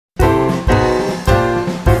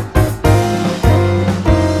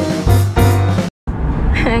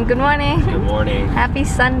Good morning. Good morning. Happy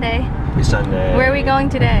Sunday. Happy Sunday. Where are we going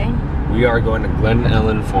today? We are going to Glen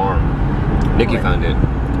Ellen Farm. Nicki found it.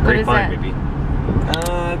 Great find, maybe.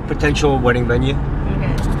 Potential wedding venue.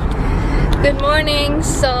 Okay. Good morning.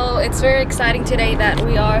 So it's very exciting today that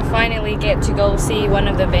we are finally get to go see one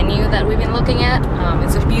of the venue that we've been looking at.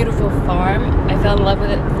 It's a beautiful farm. I fell in love with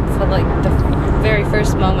it for like the very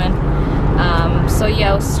first moment. So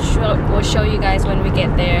yeah, we'll show you guys when we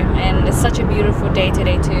get there. And it's such a beautiful day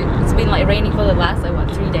today too. It's been like raining for the last like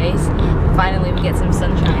what 3 days. Finally we get some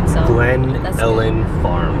sunshine. So Glen Ellen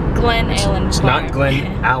Farm. Glen Ellen Farm. It's not Glen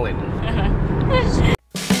Allen.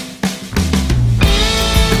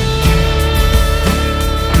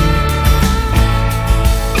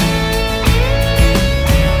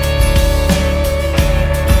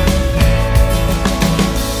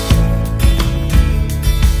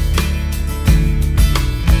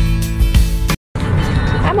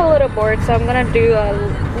 Bored, so I'm gonna do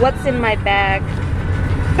what's in my bag.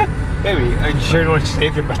 Baby, are you sure you want to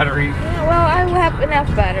save your battery? Yeah, well, I will have enough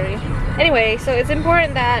battery. Anyway, so it's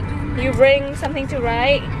important that you bring something to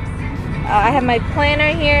write. I have my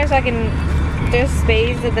planner here, so I can. There's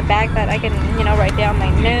space at the back that I can, you know, write down my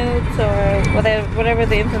notes or whatever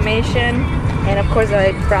the information. And of course,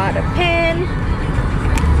 I brought a pen,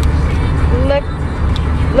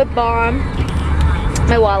 lip balm,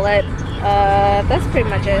 my wallet. That's pretty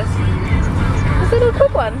much it. It's a little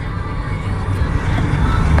quick one.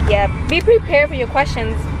 Yeah, be prepared for your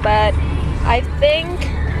questions, but I think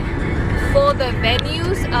for the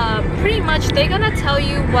venues, pretty much they're gonna tell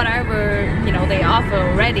you whatever, you know, they offer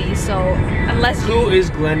already. So unless Who is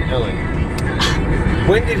Glen Ellen?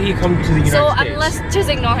 When did he come to the United States? So unless, just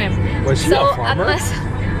ignore him. Was he a farmer? Unless,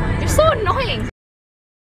 you're so annoying.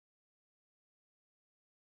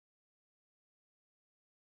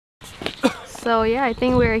 So yeah, I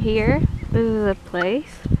think we're here. This is a place.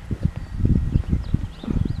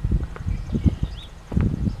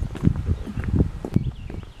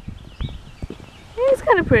 Yeah, it's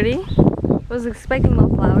kind of pretty. I was expecting more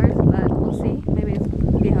flowers, but we'll see. Maybe it's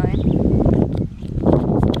behind.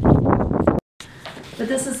 But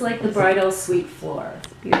this is like the bridal suite floor.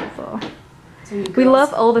 It's beautiful. So We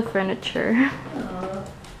love all the furniture.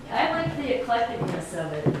 I like the eclecticness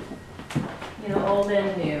of it. You know, old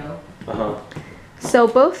and new. So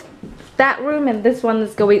both that room and this one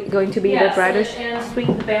is going to be the bridal suite,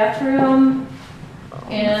 the bathroom,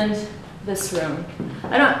 and this room.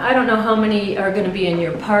 I don't know how many are going to be in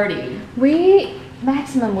your party.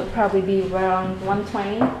 Maximum would probably be around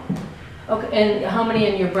 120. Okay, and how many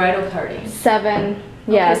in your bridal party? 7.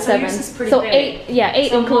 Yeah, okay, so 7. Yours is pretty so big. 8. Yeah,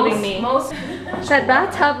 8 so including me. That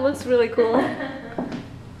bathtub looks really cool.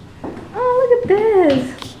 Oh, look at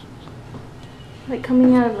this! Like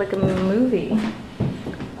coming out of like a movie.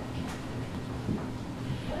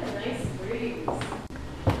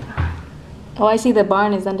 Oh, I see the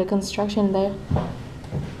barn is under construction there.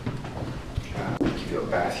 Give you a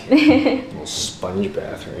bath here. A little sponge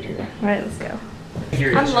bath right here. Alright, let's go.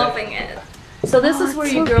 I'm loving it. So this is where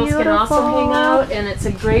you girls can also hang out, and it's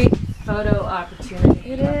a great photo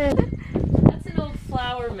opportunity. It is. That's an old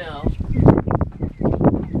flour mill.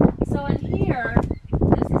 So in here,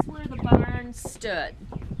 this is where the barn stood.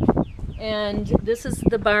 And this is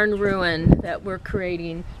the barn ruin that we're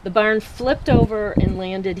creating. The barn flipped over and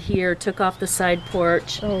landed here, took off the side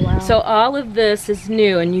porch. Oh, wow. So all of this is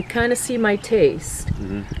new, and you kind of see my taste.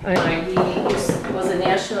 He was a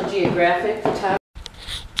National Geographic photographer.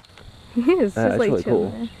 Yes, that's like really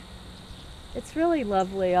cool. It's really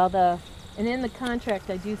lovely, and in the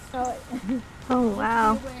contract I do sell it. Oh,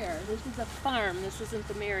 wow. This is a farm, this isn't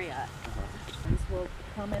the Marriott.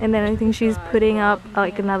 And then I think she's putting up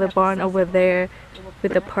like another barn over there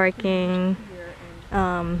with the parking.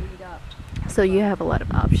 So you have a lot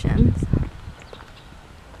of options.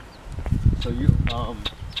 So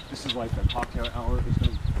this is like a cocktail hour is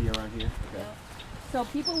going to be around here. Okay. So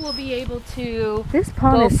people will be able to This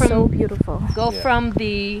pond is so beautiful. Go from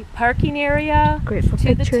the parking area Great for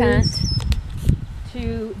to pictures. the tent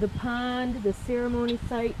to the pond, the ceremony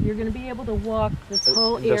site. You're going to be able to walk this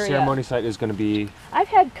whole area. The ceremony site is going to be... I've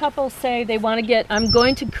had couples say they want to get... I'm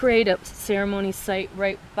going to create a ceremony site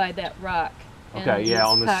right by that rock. Okay, yeah,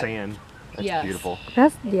 on the sand. That's beautiful.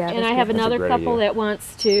 And I have another couple that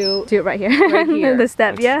wants to do it right here. Right here. The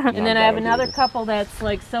step, yeah. And then I have another couple that's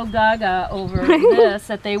like so gaga over this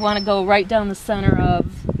that they want to go right down the center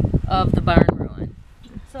of the barn ruin.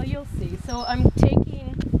 So you'll see. So I'm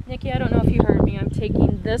taking, Nicki, I don't know if you heard me, I'm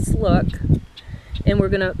taking this look and we're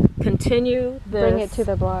going to continue this. Bring it to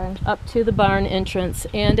the barn. Up to the barn entrance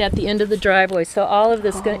and at the end of the driveway. So all of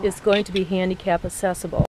this is going to be handicap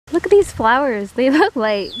accessible. Look at these flowers. They look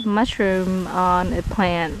like mushroom on a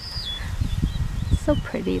plant. So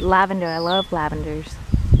pretty. Lavender. I love lavenders.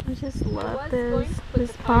 I just love this.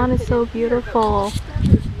 This pond is so beautiful.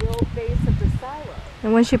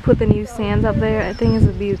 And when she put the new sands up there, I think it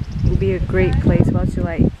would be a great place for us to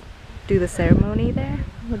like do the ceremony there.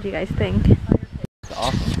 What do you guys think? It's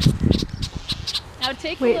awesome. Now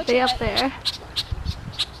take a Wait, look they at up there.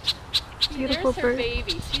 Beautiful there's her bird.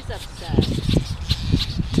 baby. She's upset.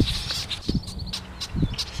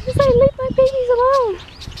 She's like, leave my babies alone.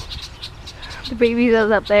 The baby's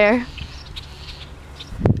up there.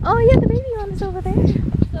 Oh yeah, the baby one is over there.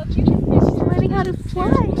 So if you can fish She's learning how to fly.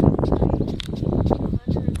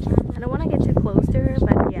 I don't want to get too close to her,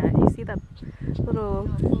 but yeah, you see that little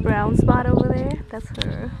brown spot over there? That's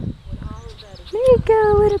her. There you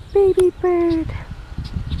go, little baby bird.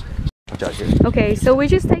 Okay, so we're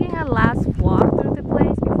just taking a last walk through the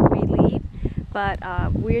place before we leave, but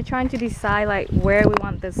we're trying to decide like where we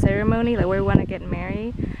want the ceremony, like where we want to get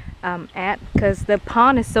married at, because the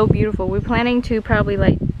pond is so beautiful. We're planning to probably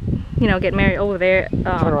like, you know, get married over there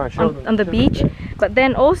on the beach. But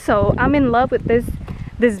then also I'm in love with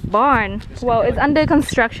this barn. Well, it's under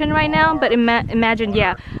construction right now, but imagine,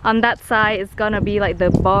 yeah, on that side it's gonna be like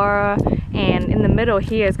the bar, and in the middle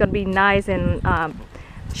here it's gonna be nice, and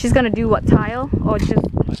she's gonna do what, tile or just,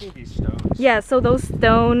 I think these stones. yeah, so those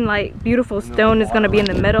stone, like beautiful stone, is gonna be in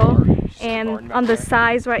the middle, and on the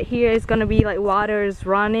sides right here is gonna be like waters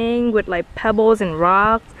running with like pebbles and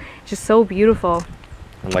rocks. Just so beautiful.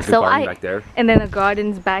 And like the garden back there. And then the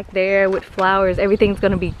garden's back there with flowers. Everything's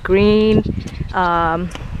gonna be green.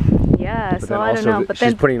 Yeah, But so I don't know. But she's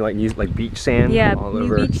then putting like beach sand, yeah, all new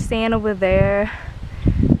over. beach sand over there,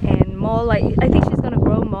 and more like, I think she's gonna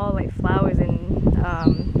grow more like flowers and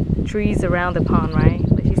trees around the pond, right?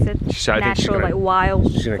 Like she said, natural, like wild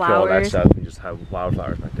She's gonna flowers. kill all that stuff and just have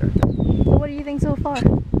wildflowers back there. So what do you think so far?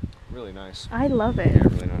 Really nice. I love it. Yeah,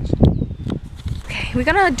 really nice. Okay, we're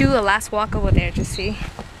gonna do a last walk over there to see.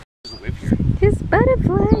 Just live here. His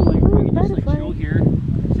butterfly. Like, Ooh, we can just like butterfly. chill here,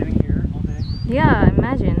 sitting here all day. Yeah,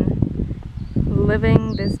 imagine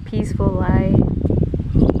living this peaceful life.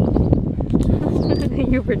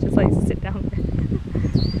 You were just like, sit down there.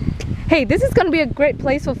 Hey, this is gonna be a great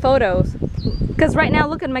place for photos. Because right now,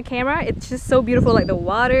 look at my camera. It's just so beautiful, like the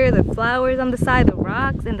water, the flowers on the side, the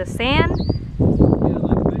rocks, and the sand. Yeah,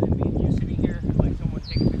 like imagine me and you sitting here and like someone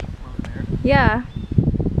taking a picture from over there. Yeah.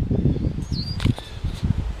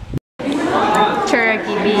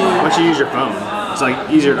 Turkey beef. Why don't you use your phone? It's like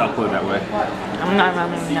easier to upload that way.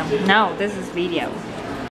 No, this is video.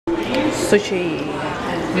 Sushi.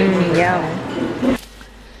 Yum.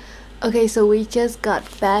 Okay, so we just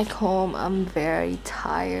got back home. I'm very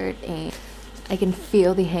tired and I can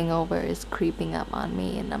feel the hangover is creeping up on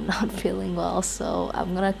me and I'm not feeling well, so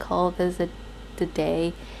I'm gonna call this the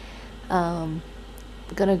day. I'm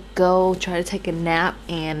gonna go try to take a nap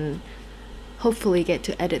and hopefully get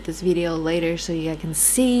to edit this video later so you guys can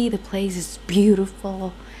see. The place is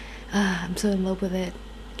beautiful. I'm so in love with it.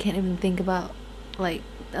 Can't even think about like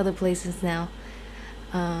other places now.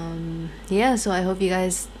 Yeah, so I hope you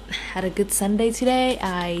guys had a good Sunday today.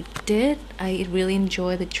 I did. I really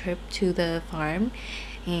enjoyed the trip to the farm,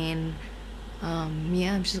 and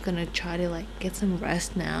yeah, I'm just gonna try to like get some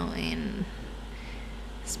rest now and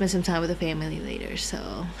spend some time with the family later.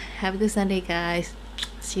 So have a good Sunday, guys.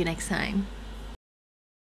 See you next time.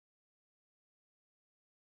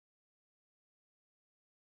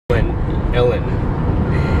 Glen Ellen.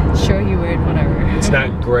 Sure, you weird, whatever. It's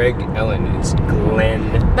not Greg Ellen, it's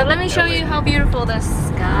Glen. But let me show you Ellen. how beautiful the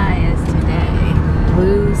sky is today.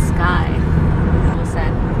 Blue sky. What's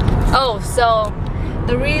that? Oh, so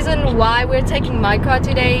the reason why we're taking my car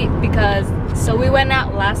today, because so we went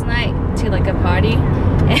out last night to like a party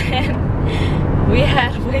and we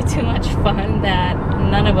had way too much fun that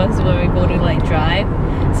none of us were able to like drive.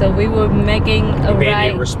 So we were making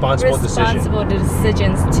responsible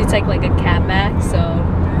decisions to take like a cab back. So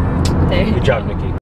there you Good job, go. Nicki.